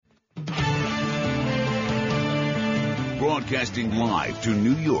Broadcasting live to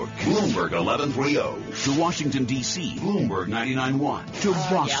New York, Bloomberg 1130. To Washington, D.C., Bloomberg 99.1. To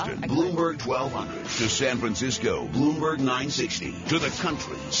Boston, Bloomberg 1200. To San Francisco, Bloomberg 960. To the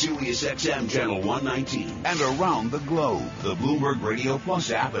country, Sirius XM Channel 119. And around the globe, the Bloomberg Radio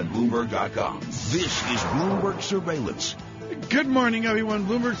Plus app and Bloomberg.com. This is Bloomberg Surveillance. Good morning, everyone.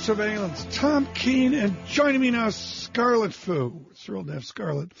 Bloomberg Surveillance. Tom Keene, and joining me now, Scarlet Fu. Thrilled to have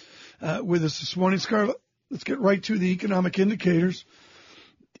Scarlet with us this morning. Scarlet, let's get right to the economic indicators.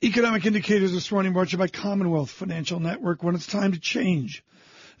 Economic indicators this morning brought to you by Commonwealth Financial Network. When it's time to change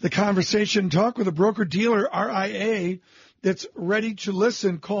the conversation, talk with a broker-dealer, RIA, that's ready to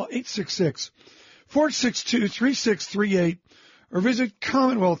listen. Call 866-462-3638 or visit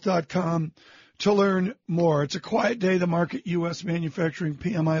Commonwealth.com to learn more. It's a quiet day. The market, U.S. manufacturing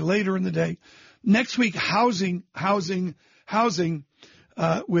PMI later in the day. Next week, housing,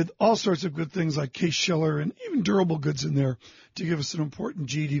 with all sorts of good things like Case-Shiller and even durable goods in there to give us an important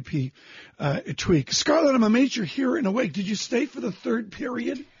GDP tweak. Scarlet, I'm amazed you're here and awake. Did you stay for the third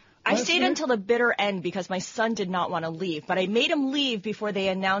period? I stayed until the bitter end because my son did not want to leave, but I made him leave before they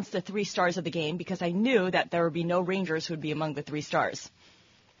announced the 3 stars of the game because I knew that there would be no Rangers who would be among the 3 stars.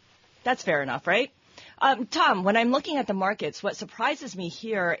 That's fair enough, right? Tom, when I'm looking at the markets, what surprises me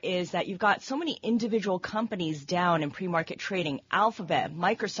here is that you've got so many individual companies down in pre-market trading, Alphabet,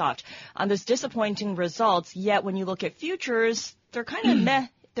 Microsoft, on those disappointing results. Yet when you look at futures, they're kind of meh.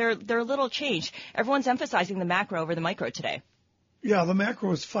 They're a little changed. Everyone's emphasizing the macro over the micro today. Yeah, the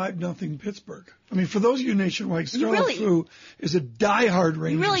macro is 5-0 Pittsburgh. I mean, for those of you nationwide, Scarlet Fu is a diehard Rangers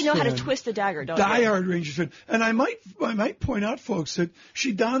fan. You really know how to twist the dagger, don't you? Diehard Rangers fan. And I might point out, folks, that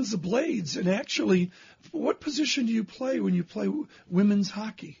she dons the blades. And actually, what position do you play when you play women's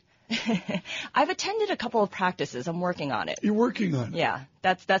hockey? I've attended a couple of practices. I'm working on it. You're working on it? Yeah,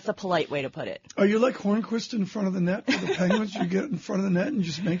 that's the polite way to put it. Are you like Hornquist in front of the net for the Penguins? You get in front of the net and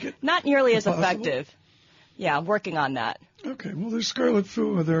just make it Not nearly impossible? as effective. Yeah, I'm working on that. Okay, well, there's Scarlet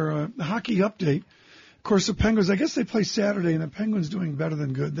Fu with their hockey update. Of course, the Penguins, I guess they play Saturday, and the Penguins doing better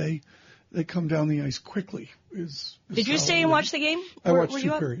than good. They come down the ice quickly. Did you stay and watch the game? I watched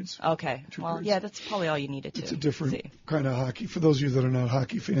 2 periods. Okay. Periods. Yeah, that's probably all you needed to It's a different kind of hockey. For those of you that are not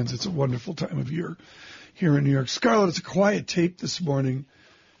hockey fans, it's a wonderful time of year here in New York. Scarlet, it's a quiet tape this morning.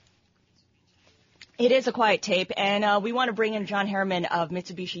 It is a quiet tape, and we want to bring in John Herrmann of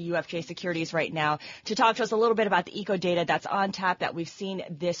Mitsubishi UFJ Securities right now to talk to us a little bit about the eco data that's on tap that we've seen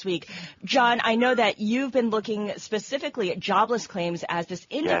this week. John, I know that you've been looking specifically at jobless claims as this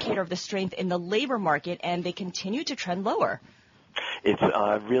indicator of the strength in the labor market, and they continue to trend lower. It's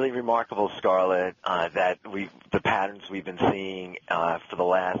really remarkable, Scarlet, that the patterns we've been seeing for the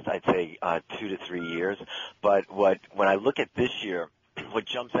last, I'd say, 2 to 3 years. But when I look at this year, what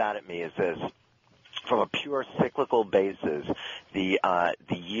jumps out at me is this. From a pure cyclical basis, the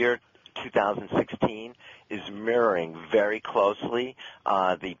year 2016 is mirroring very closely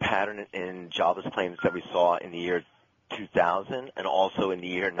the pattern in jobless claims that we saw in the year 2000 and also in the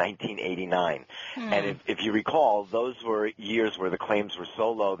year 1989. And if you recall, those were years where the claims were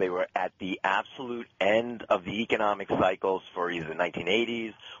so low, they were at the absolute end of the economic cycles for either the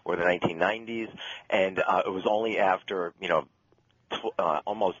 1980s or the 1990s, and it was only after,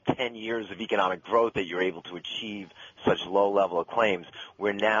 almost 10 years of economic growth that you're able to achieve such low level of claims.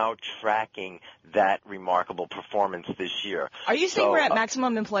 We're now tracking that remarkable performance this year. Are you saying we're at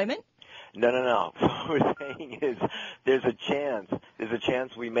maximum employment? No. What we're saying is there's a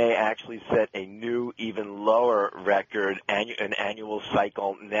chance we may actually set a new, even lower record, an annual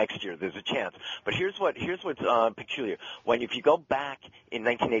cycle next year. There's a chance. But here's what's peculiar. If you go back in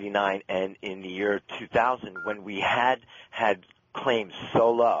 1989 and in the year 2000, when we had claims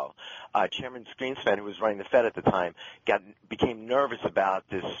so low, Chairman Greenspan, who was running the Fed at the time, became nervous about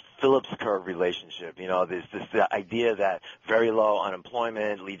this Phillips curve relationship. The idea that very low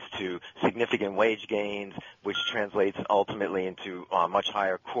unemployment leads to significant wage gains, which translates ultimately into much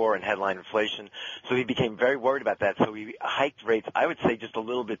higher core and headline inflation. So he became very worried about that. So he hiked rates, I would say, just a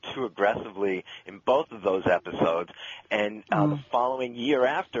little bit too aggressively in both of those episodes. And the following year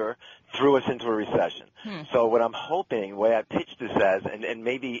after, threw us into a recession. So what I'm hoping, the way I pitched this as, and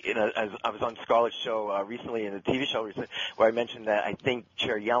maybe as I was on Scarlet's show recently, in the TV show recently, where I mentioned that I think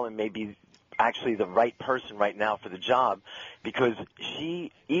Chair Yellen may be actually the right person right now for the job, because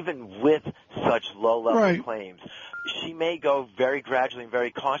she, even with such low-level claims, she may go very gradually and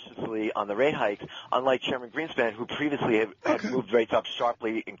very cautiously on the rate hikes, unlike Chairman Greenspan, who previously had moved rates up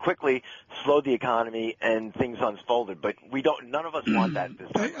sharply and quickly, slowed the economy, and things unfolded. But none of us want that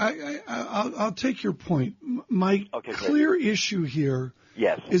this time. I'll take your point. My clear issue here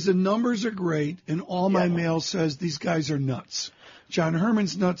Yes. is the numbers are great, and all my mail says these guys are nuts. John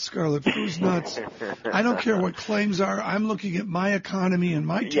Herrmann's nuts, Scarlet Foo's nuts. I don't care what claims are. I'm looking at my economy and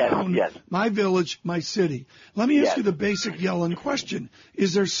my town, my village, my city. Let me ask you the basic Yellen question.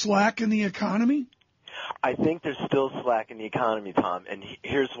 Is there slack in the economy? I think there's still slack in the economy, Tom, and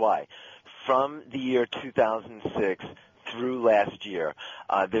here's why. From the year 2006 through last year,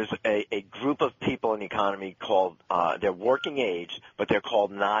 there's a group of people in the economy called, they're working age, but they're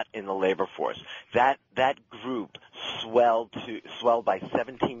called not in the labor force. That group swelled by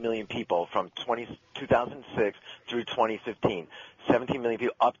 17 million people from 2006 through 2015. 17 million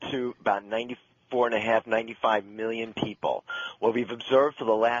people up to about 95 million people. What we've observed for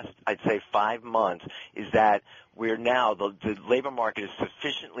the last, I'd say, 5 months is that we're now, the labor market is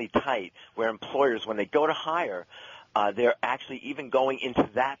sufficiently tight where employers, when they go to hire, they're actually even going into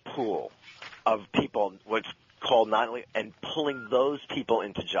that pool of people, what's called and pulling those people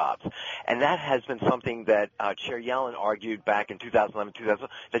into jobs. And that has been something that Chair Yellen argued back in 2011,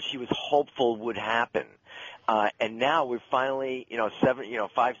 that she was hopeful would happen. And now we're finally,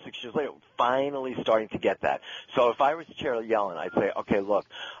 5, 6 years later, finally starting to get that. So if I was Chair Yellen, I'd say, okay, look,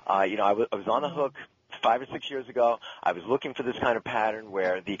 I was on the hook 5 or 6 years ago. I was looking for this kind of pattern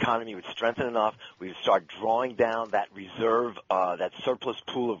where the economy would strengthen enough. We would start drawing down that reserve, that surplus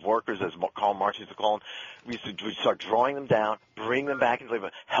pool of workers, as Karl Marx used to call them. We'd start drawing them down, bring them back into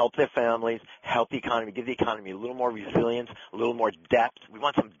labor, help their families, help the economy, give the economy a little more resilience, a little more depth. We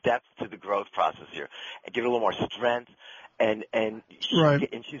want some depth to the growth process here, and give it a little more strength. And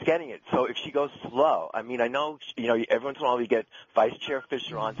she's getting it. So if she goes slow, I mean, I know, every once in a while we get Vice Chair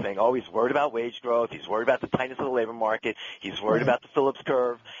Fisher on saying, oh, he's worried about wage growth, he's worried about the tightness of the labor market, he's worried about the Phillips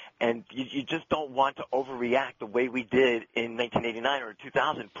curve, and you just don't want to overreact the way we did in 1989 or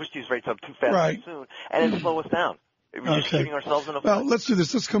 2000, push these rates up too fast too soon, and then slow us down. We're just shooting ourselves in the foot. Well, let's do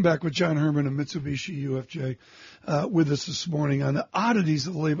this. Let's come back with John Herrmann and Mitsubishi UFJ with us this morning on the oddities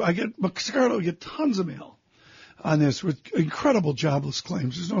of the labor. Scarlet, I get tons of mail on this with incredible jobless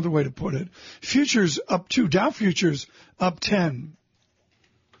claims. There's no other way to put it. Futures up 2, Dow futures up 10.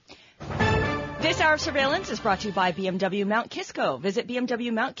 This hour of surveillance is brought to you by BMW Mount Kisco. Visit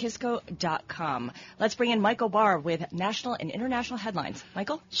bmwmountkisco.com. Let's bring in Michael Barr with national and international headlines.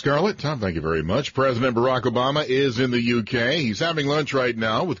 Michael? Scarlet, Tom, thank you very much. President Barack Obama is in the UK. He's having lunch right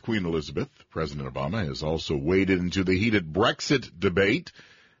now with Queen Elizabeth. President Obama has also waded into the heated Brexit debate.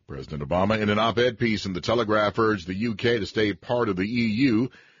 President Obama, in an op-ed piece in The Telegraph, urged the UK to stay part of the EU,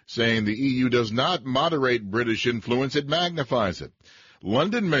 saying the EU does not moderate British influence, it magnifies it.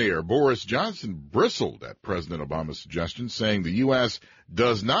 London Mayor Boris Johnson bristled at President Obama's suggestion, saying the U.S.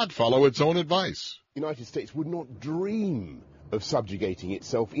 does not follow its own advice. The United States would not dream of subjugating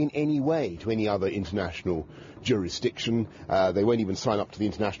itself in any way to any other international jurisdiction. They won't even sign up to the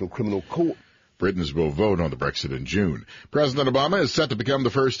International Criminal Court. Britons will vote on the Brexit in June. President Obama is set to become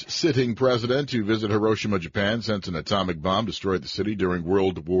the first sitting president to visit Hiroshima, Japan, since an atomic bomb destroyed the city during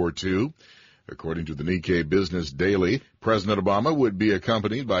World War II. According to the Nikkei Business Daily, President Obama would be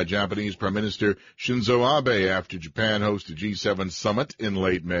accompanied by Japanese Prime Minister Shinzo Abe after Japan hosted G7 summit in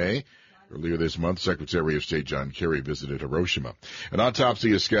late May. Earlier this month, Secretary of State John Kerry visited Hiroshima. An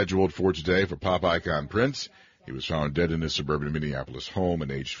autopsy is scheduled for today for pop icon Prince. He was found dead in his suburban Minneapolis home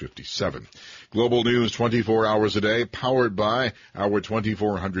and aged 57. Global news 24 hours a day, powered by our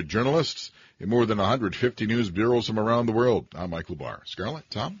 2,400 journalists in more than 150 news bureaus from around the world. I'm Michael Barr. Scarlett,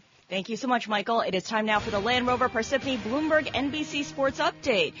 Tom? Thank you so much, Michael. It is time now for the Land Rover Parsippany Bloomberg NBC Sports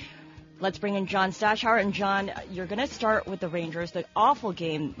Update. Let's bring in John Stachauer. And, John, you're going to start with the Rangers. The awful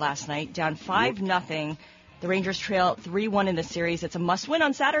game last night, down 5-0. The Rangers trail 3-1 in the series. It's a must-win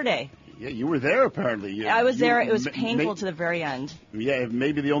on Saturday. Yeah, you were there, apparently. I was there. It was painful to the very end. Yeah,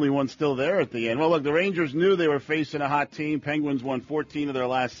 maybe the only one still there at the end. Well, look, the Rangers knew they were facing a hot team. Penguins won 14 of their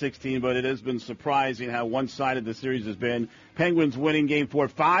last 16, but it has been surprising how one-sided the series has been. Penguins winning Game 4,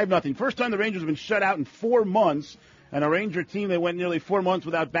 5-0. First time the Rangers have been shut out in 4 months, and a Ranger team that went nearly 4 months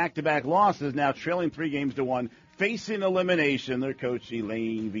without back-to-back losses, now trailing 3-1, facing elimination. Their coach,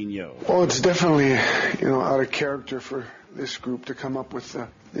 Elaine Vigneault. Well, it's definitely, out of character for this group to come up with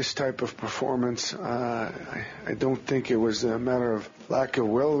this type of performance. I don't think it was a matter of lack of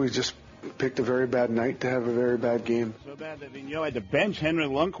will. We just picked a very bad night to have a very bad game. So bad that Vigneault had to bench Henry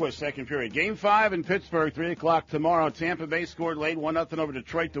Lundqvist second period. Game 5 in Pittsburgh, 3 o'clock tomorrow. Tampa Bay scored late, 1-0 over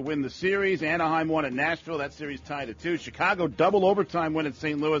Detroit to win the series. Anaheim won at Nashville. That series tied at 2. Chicago double overtime win at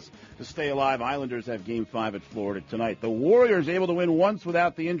St. Louis to stay alive. Islanders have Game 5 at Florida tonight. The Warriors able to win once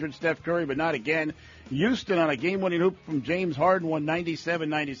without the injured Steph Curry, but not again. Houston on a game-winning hoop from James Harden won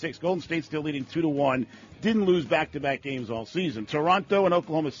 97-96. Golden State still leading 2-1. Didn't lose back-to-back games all season. Toronto and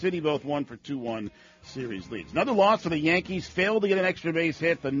Oklahoma City both won for 2-1 series leads. Another loss for the Yankees. Failed to get an extra base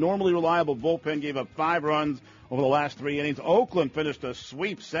hit. The normally reliable bullpen gave up 5 runs over the last 3 innings. Oakland finished a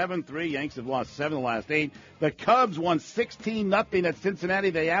sweep 7-3. Yanks have lost 7 of the last 8. The Cubs won 16-0 at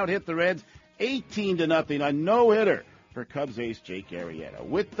Cincinnati. They out-hit the Reds 18-0. A no-hitter for Cubs ace Jake Arrieta.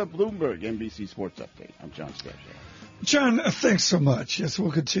 With the Bloomberg NBC Sports Update, I'm John Scarlett. John, thanks so much. Yes,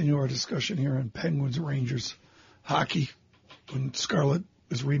 we'll continue our discussion here on Penguins Rangers hockey when Scarlet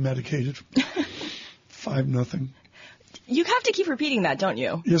is remedicated. 5-0. You have to keep repeating that, don't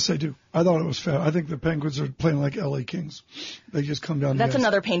you? Yes, I do. I thought it was fair. I think the Penguins are playing like L.A. Kings. They just come down the ice. That's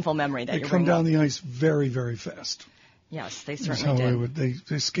another painful memory that they you're come bringing down up. the ice very, very fast. Yes, they That's certainly how did.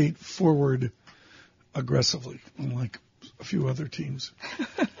 they skate forward aggressively, unlike a few other teams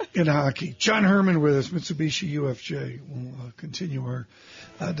in hockey. John Herrmann with us, Mitsubishi UFJ. We'll continue our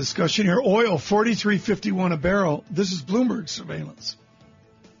discussion here. Oil, $43.51 a barrel. This is Bloomberg Surveillance.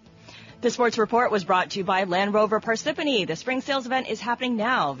 The sports report was brought to you by Land Rover Parsippany. The spring sales event is happening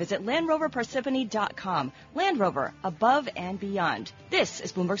now. Visit LandRoverParsippany.com. Land Rover, above and beyond. This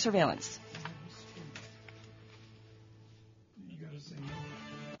is Bloomberg Surveillance.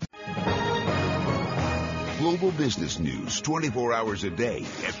 Global business news 24 hours a day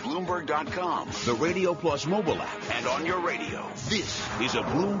at Bloomberg.com, the Radio Plus mobile app, and on your radio. This is a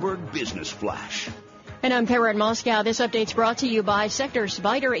Bloomberg Business Flash. And I'm Karen Moscow. This update's brought to you by Sector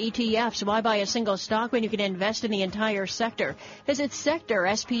Spider ETFs. Why buy a single stock when you can invest in the entire sector? Visit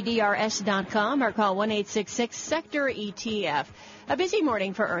sectorspdrs.com or call 1-866-SECTOR-ETF. A busy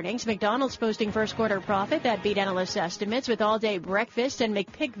morning for earnings. McDonald's posting first quarter profit that beat analyst estimates with all-day breakfast and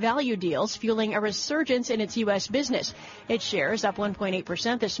McPick value deals fueling a resurgence in its U.S. business. Its shares up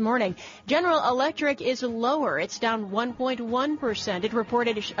 1.8% this morning. General Electric is lower. It's down 1.1%. It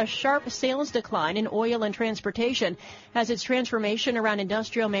reported a sharp sales decline in oil and transportation as its transformation around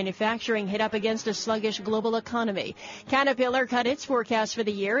industrial manufacturing hit up against a sluggish global economy. Caterpillar cut its forecast for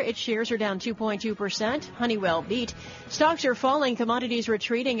the year. Its shares are down 2.2%. Honeywell beat. Stocks are falling. Commodities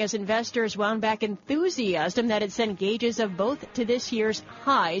retreating as investors wound back enthusiasm that had sent gauges of both to this year's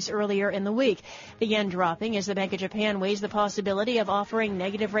highs earlier in the week. The yen dropping as the Bank of Japan weighs the possibility of offering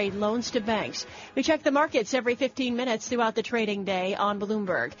negative rate loans to banks. We check the markets every 15 minutes throughout the trading day on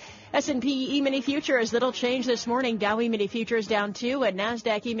Bloomberg. S&P E-mini futures, little change this morning. Dow E-mini futures down 2 and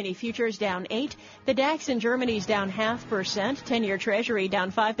NASDAQ E-mini futures down 8. The DAX in Germany's down 0.5%. 10-year Treasury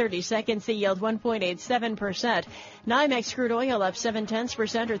down 5/32, the yield 1.87%. NYMEX crude oil up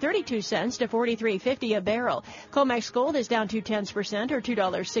 0.7% or 32 cents to $43.50 a barrel. COMEX gold is down 0.2% or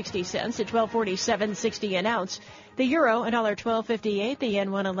 $2.60 at $1247.60 an ounce. The euro, $1.1258, the yen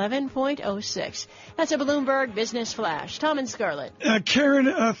 111.06. That's a Bloomberg Business Flash. Tom and Scarlett.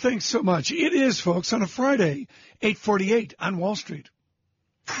 Karen, thanks so much. It is, folks, on a Friday, 8:48 on Wall Street.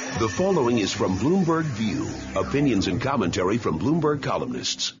 The following is from Bloomberg View. Opinions and commentary from Bloomberg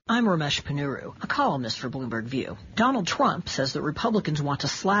columnists. I'm Ramesh Ponnuru, a columnist for Bloomberg View. Donald Trump says that Republicans want to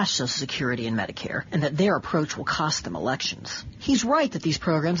slash Social Security and Medicare, and that their approach will cost them elections. He's right that these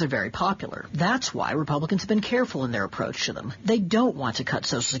programs are very popular. That's why Republicans have been careful in their approach to them. They don't want to cut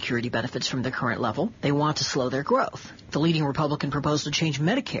Social Security benefits from their current level. They want to slow their growth. The leading Republican proposal to change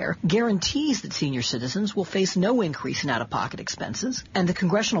Medicare guarantees that senior citizens will face no increase in out-of-pocket expenses, and the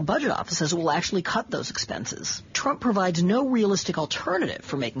Congressional Budget Office says it will actually cut those expenses. Trump provides no realistic alternative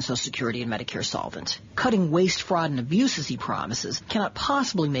for making Social Security and Medicare solvent. Cutting waste, fraud, and abuse, as he promises, cannot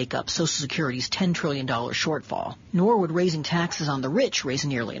possibly make up Social Security's $10 trillion shortfall, nor would raising taxes on the rich raise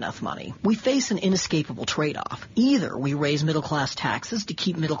nearly enough money. We face an inescapable trade-off. Either we raise middle-class taxes to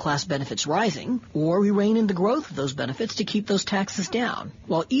keep middle-class benefits rising, or we rein in the growth of those benefits to keep those taxes down.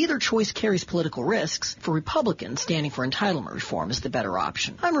 While either choice carries political risks, for Republicans, standing for entitlement reform is the better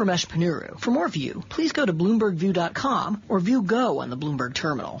option. I'm Ramesh Ponnuru. For more View, please go to BloombergView.com or View Go on the Bloomberg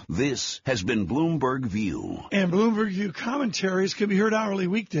terminal. This has been Bloomberg View. And Bloomberg View commentaries can be heard hourly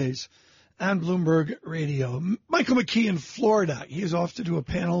weekdays on Bloomberg Radio. Michael McKee in Florida. He is off to do a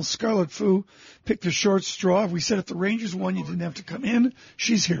panel. Scarlet Fu picked the short straw. We said if the Rangers won, you didn't have to come in.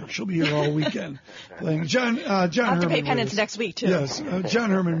 She's here. She'll be here all weekend playing. John I'll have Herrmann to pay penance next week, too. Yes,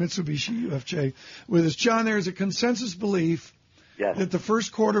 John Herrmann, Mitsubishi UFJ with us. John, there is a consensus belief Yes. that the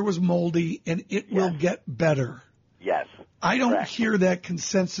first quarter was moldy and it will get better. Yes. I don't Correct. hear that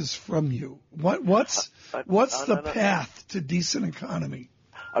consensus from you. What's the path to decent economy?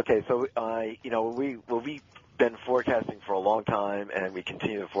 Okay, so we've been forecasting for a long time, and we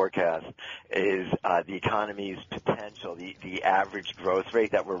continue to forecast is the economy's potential. The average growth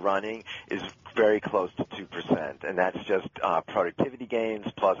rate that we're running is very close to 2%, and that's just productivity gains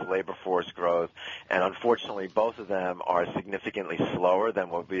plus labor force growth. And unfortunately, both of them are significantly slower than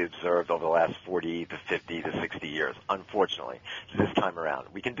what we observed over the last 40 to 50 to 60 years, unfortunately, this time around.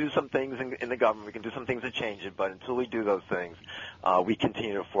 We can do some things in the government. We can do some things to change it, but until we do those things, we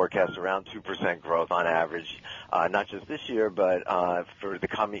continue to forecast around 2% growth on average, not just this year, but for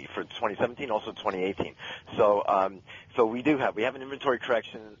 2017, also 2018. So we have an inventory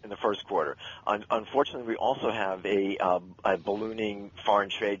correction in the first quarter. Unfortunately, we also have a ballooning foreign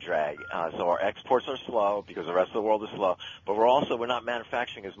trade drag. So our exports are slow because the rest of the world is slow, but we're not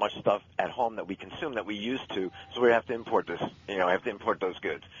manufacturing as much stuff at home that we consume that we used to. So we have to import those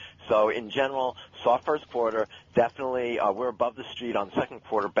goods. So in general, soft first quarter. Definitely, we're above the street on second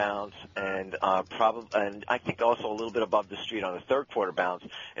quarter bounce, and I think also a little bit above the street on the third quarter bounce,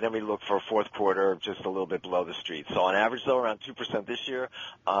 and then we look for a fourth quarter just a little bit below the street. So on average, though, around 2% this year,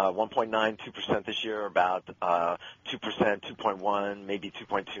 1.9, 2% this year, about 2%, 2.1, maybe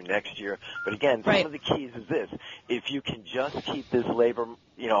 2.2 next year. But again, some of the keys is this: if you can just keep this labor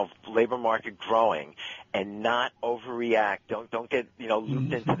market growing and not overreact, don't get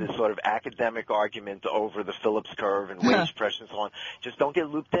looped into this sort of academic argument over the Phillips curve and wage pressure and so on. Just don't get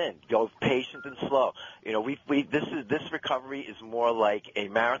looped in. Go patient and slow. This recovery is more like a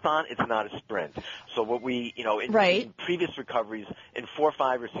marathon. It's not a sprint. So what in previous recoveries in 4,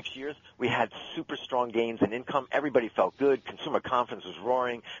 5, or 6 years, we had super strong gains in income. Everybody felt good. Consumer confidence was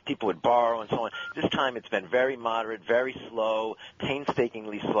roaring. People would borrow and so on. This time it's been very moderate, very slow,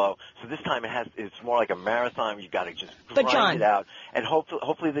 painstakingly slow. So this time it's more like a marathon. You've got to just grind it out, and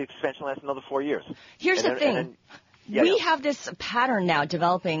hopefully the expansion lasts another 4 years. Here's the thing. We have this pattern now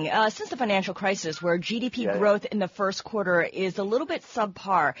developing since the financial crisis where GDP growth in the first quarter is a little bit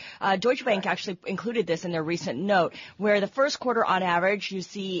subpar. Deutsche Bank actually included this in their recent note, where the first quarter on average you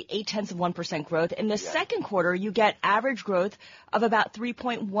see 0.8% growth. In the second quarter you get average growth of about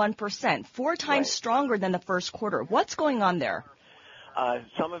 3.1%, 4 times stronger than the first quarter. What's going on there?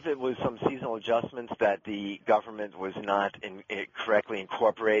 Some of it was some seasonal adjustments that the government was not correctly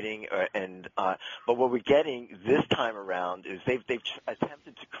incorporating, but what we're getting this time around is they've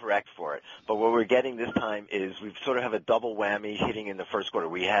attempted to correct for it. But what we're getting this time is we sort of have a double whammy hitting in the first quarter.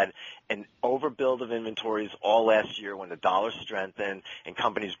 We had an overbuild of inventories all last year when the dollar strengthened and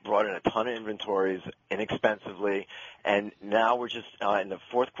companies brought in a ton of inventories inexpensively, and now we're just in the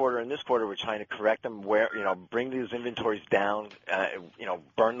fourth quarter and this quarter we're trying to correct them, bring these inventories down.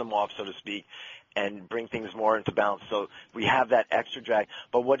 Burn them off, so to speak, and bring things more into balance. So we have that extra drag.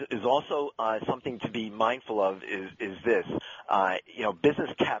 But what is also something to be mindful of is this. Business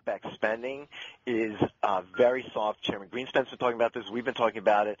CapEx spending is very soft. Chairman Greenspence was talking about this. We've been talking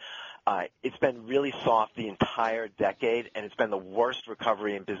about it. It's been really soft the entire decade, and it's been the worst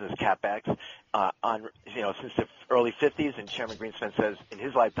recovery in business CapEx since the early 50s, and Chairman Greenspan says in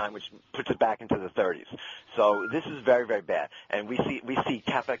his lifetime, which puts it back into the 30s. So this is very, very bad. And we see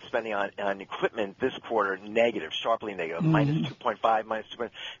CapEx spending on equipment this quarter negative, sharply negative, minus 2.5, minus 2.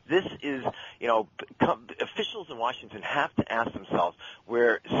 This is, officials in Washington have to ask themselves,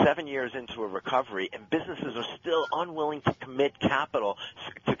 we're 7 years into a recovery, and businesses are still unwilling to commit capital,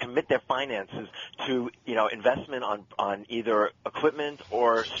 to commit their finances to, investment on either equipment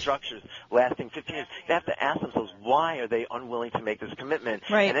or structures lasting 15 years. They have to ask themselves, why are they unwilling to make this commitment?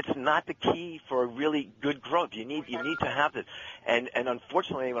 Right. And it's not the key for really good growth. You need to have this. And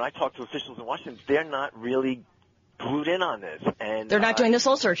unfortunately, when I talk to officials in Washington, they're not really glued in on this, and they're not doing the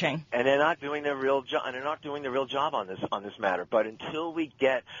soul searching, and they're not doing the real job, on this matter. But until we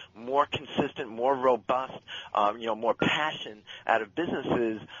get more consistent, more robust, more passion out of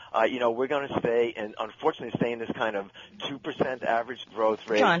businesses, we're going to stay in this kind of 2% average growth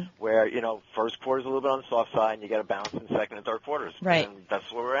rate, John, where first quarter's a little bit on the soft side, and you get a bounce in second and third quarters. Right. And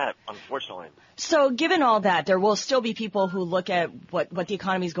that's where we're at, unfortunately. So given all that, there will still be people who look at what the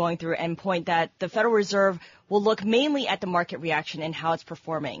economy is going through and point that the Federal Reserve will look mainly at the market reaction and how it's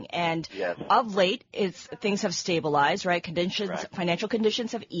performing. And of late, things have stabilized, right? Financial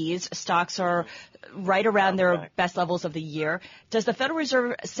conditions have eased. Stocks are right around their best levels of the year. Does the Federal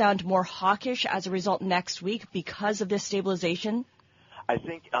Reserve sound more hawkish as a result next week because of this stabilization? I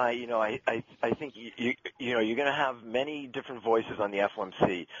think I think you're going to have many different voices on the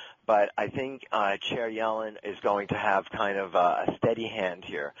FOMC, but I think Chair Yellen is going to have kind of a steady hand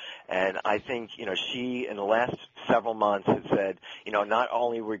here, and I think she in the last several months has said not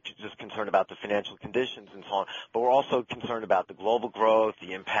only we're just concerned about the financial conditions and so on, but we're also concerned about the global growth,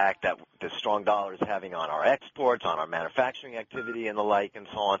 the impact that the strong dollar is having on our exports, on our manufacturing activity, and the like, and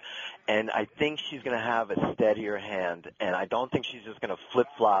so on. And I think she's going to have a steadier hand, and I don't think she's just going to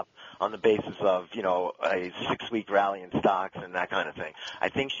flip-flop on the basis of, a 6-week rally in stocks and that kind of thing. I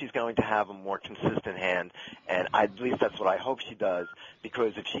think she's going to have a more consistent hand, and at least that's what I hope she does,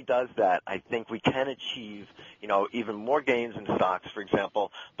 because if she does that, I think we can achieve, even more gains in stocks, for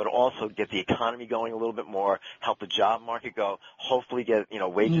example, but also get the economy going a little bit more, help the job market go, hopefully get,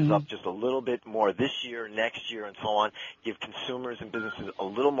 wages up just a little bit more this year, next year, and so on, give consumers and businesses a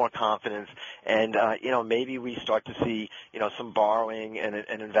little more confidence, and, maybe we start to see, some borrowing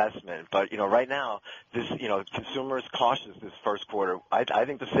and investment. But, right now, this, consumers cautious this first quarter. I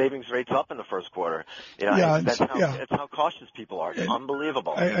think the savings rate's up in the first quarter. That's how cautious people are. It's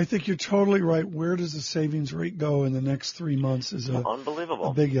unbelievable. I think you're totally right. Where does the savings rate go in the next 3 months is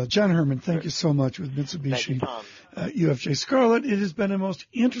unbelievable. A big deal. John Herrmann, thank you so much with Mitsubishi. Thank you, Tom. UFJ Scarlet. It has been a most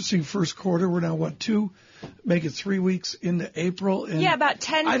interesting first quarter. We're now, make it 3 weeks into April. And about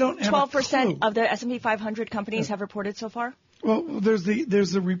 12% of the S&P 500 companies have reported so far. Well, there's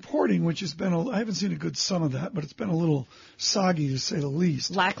the reporting, which has been I haven't seen a good sum of that, but it's been a little soggy to say the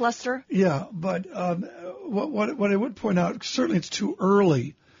least. Lackluster? Yeah, but what I would point out, certainly it's too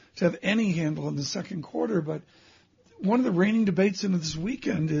early to have any handle on the second quarter, but one of the reigning debates into this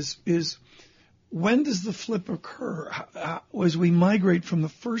weekend is when does the flip occur? As we migrate from the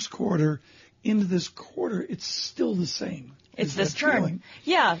first quarter into this quarter, it's still the same. It's this turn.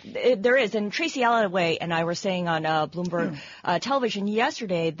 Yeah, there is. And Tracy Alloway and I were saying on Bloomberg television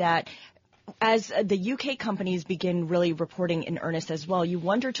yesterday that as the UK companies begin really reporting in earnest as well, you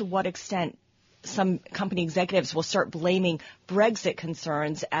wonder to what extent some company executives will start blaming Brexit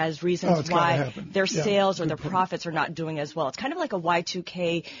concerns as reasons why their sales or their profits are not doing as well. It's kind of like a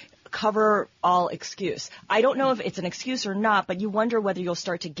Y2K cover-all excuse. I don't know if it's an excuse or not, but you wonder whether you'll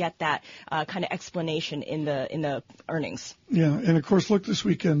start to get that kind of explanation in the earnings. Yeah, and of course, look this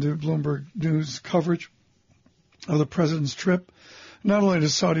weekend at Bloomberg News coverage of the president's trip, not only to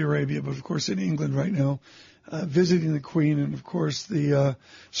Saudi Arabia, but of course in England right now, visiting the Queen, and of course the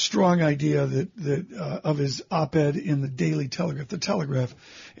strong idea that of his op-ed in the Daily Telegraph, the Telegraph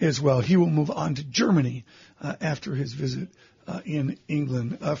as well. He will move on to Germany after his visit in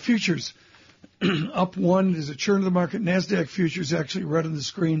England. Futures up 1 is a churn of the market. NASDAQ futures actually red on the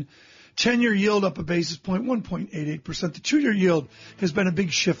screen. 10-year yield up a basis point, 1.88%. The 2-year yield has been a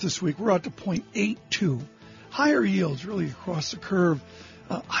big shift this week. We're out to 0.82. Higher yields really across the curve.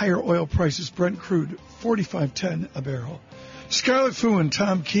 Higher oil prices. Brent crude, $45.10 a barrel. Scarlet Fu and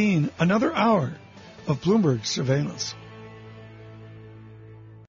Tom Keene, another hour of Bloomberg Surveillance.